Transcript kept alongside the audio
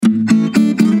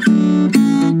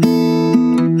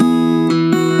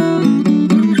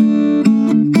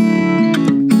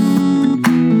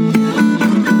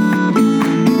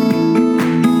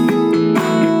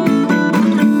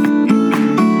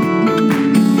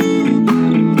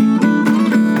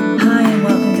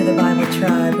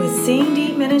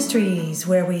Ministries,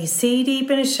 where we see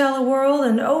deep in a shallow world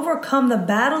and overcome the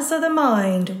battles of the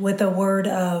mind with the Word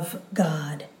of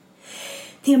God.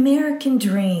 The American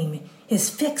dream is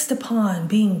fixed upon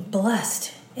being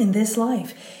blessed in this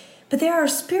life, but there are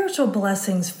spiritual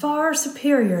blessings far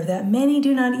superior that many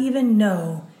do not even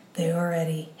know they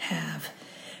already have.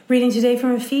 Reading today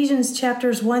from Ephesians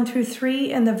chapters 1 through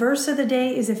 3, and the verse of the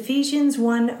day is Ephesians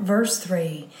 1 verse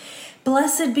 3.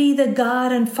 Blessed be the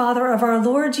God and Father of our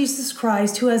Lord Jesus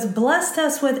Christ, who has blessed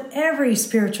us with every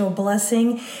spiritual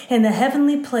blessing in the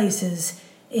heavenly places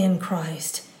in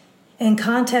Christ. In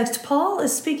context, Paul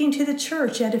is speaking to the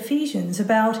church at Ephesians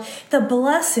about the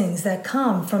blessings that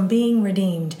come from being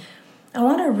redeemed. I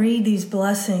want to read these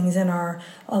blessings in a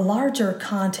larger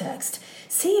context.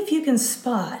 See if you can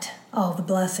spot all the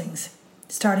blessings.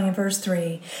 Starting in verse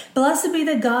 3, Blessed be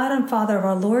the God and Father of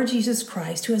our Lord Jesus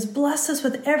Christ, who has blessed us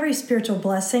with every spiritual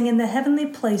blessing in the heavenly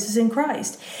places in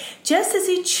Christ, just as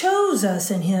he chose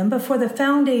us in him before the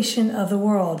foundation of the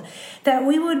world, that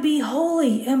we would be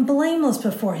holy and blameless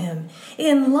before him.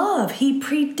 In love, he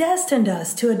predestined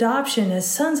us to adoption as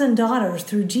sons and daughters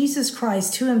through Jesus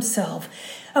Christ to himself,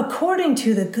 according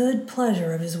to the good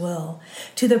pleasure of his will,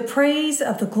 to the praise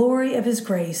of the glory of his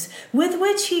grace, with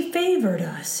which he favored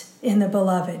us in the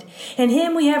beloved. In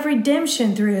him we have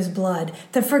redemption through his blood,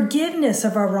 the forgiveness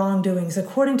of our wrongdoings,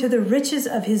 according to the riches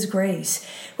of his grace,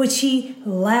 which he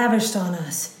lavished on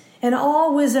us. In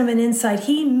all wisdom and insight,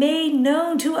 he made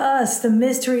known to us the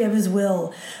mystery of his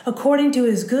will, according to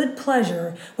his good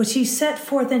pleasure, which he set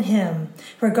forth in him,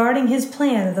 regarding his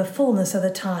plan of the fullness of the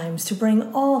times, to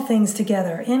bring all things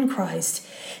together in Christ,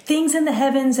 things in the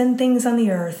heavens and things on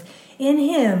the earth. In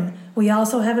him we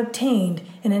also have obtained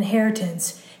an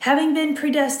inheritance, having been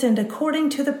predestined according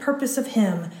to the purpose of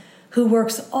him, who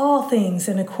works all things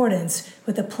in accordance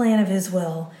with the plan of his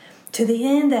will, to the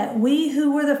end that we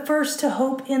who were the first to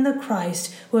hope in the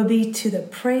Christ will be to the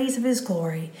praise of his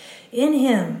glory. In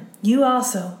him you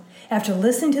also, after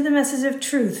listening to the message of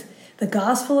truth, the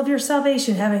gospel of your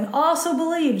salvation, having also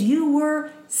believed, you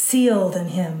were sealed in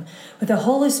him with the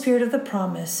Holy Spirit of the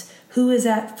promise, who is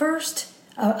at first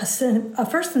a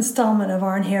first installment of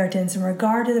our inheritance in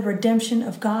regard to the redemption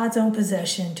of God's own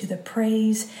possession, to the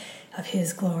praise of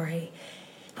his glory.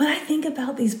 When I think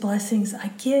about these blessings,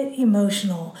 I get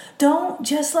emotional. Don't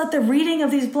just let the reading of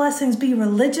these blessings be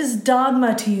religious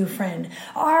dogma to you, friend.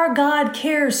 Our God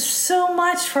cares so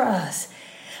much for us.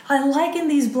 I liken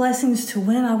these blessings to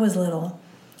when I was little,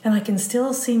 and I can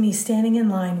still see me standing in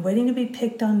line waiting to be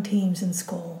picked on teams in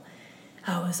school.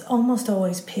 I was almost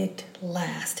always picked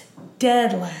last,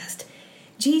 dead last.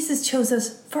 Jesus chose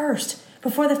us first,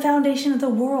 before the foundation of the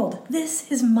world.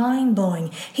 This is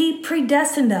mind-blowing. He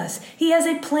predestined us. He has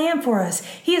a plan for us.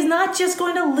 He is not just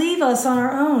going to leave us on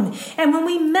our own. And when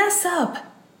we mess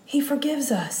up, he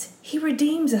forgives us. He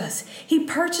redeems us. He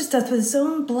purchased us with his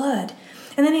own blood.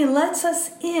 And then he lets us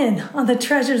in on the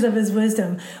treasures of his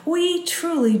wisdom. We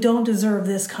truly don't deserve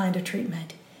this kind of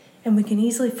treatment. And we can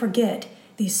easily forget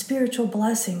these spiritual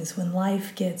blessings when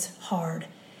life gets hard.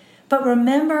 But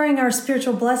remembering our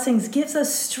spiritual blessings gives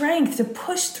us strength to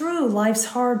push through life's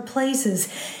hard places.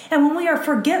 And when we are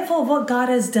forgetful of what God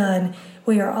has done,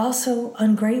 we are also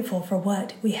ungrateful for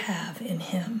what we have in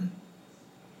him.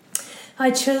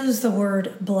 I chose the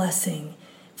word blessing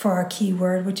for our key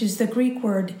word, which is the Greek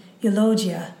word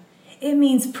eulogia. It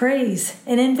means praise,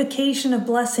 an invocation of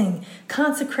blessing,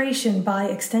 consecration by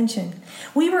extension.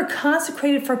 We were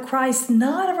consecrated for Christ,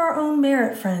 not of our own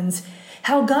merit, friends.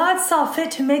 How God saw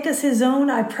fit to make us his own,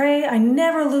 I pray I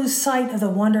never lose sight of the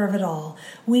wonder of it all.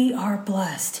 We are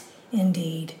blessed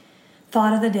indeed.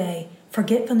 Thought of the day: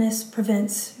 forgetfulness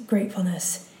prevents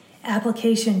gratefulness.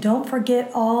 Application: don't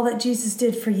forget all that Jesus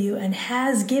did for you and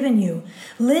has given you.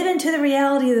 Live into the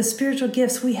reality of the spiritual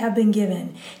gifts we have been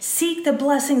given. Seek the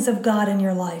blessings of God in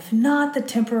your life, not the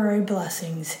temporary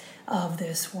blessings of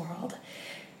this world.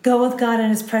 Go with God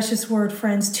and his precious word,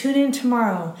 friends. Tune in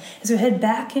tomorrow as we head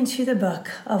back into the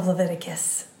book of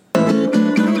Leviticus.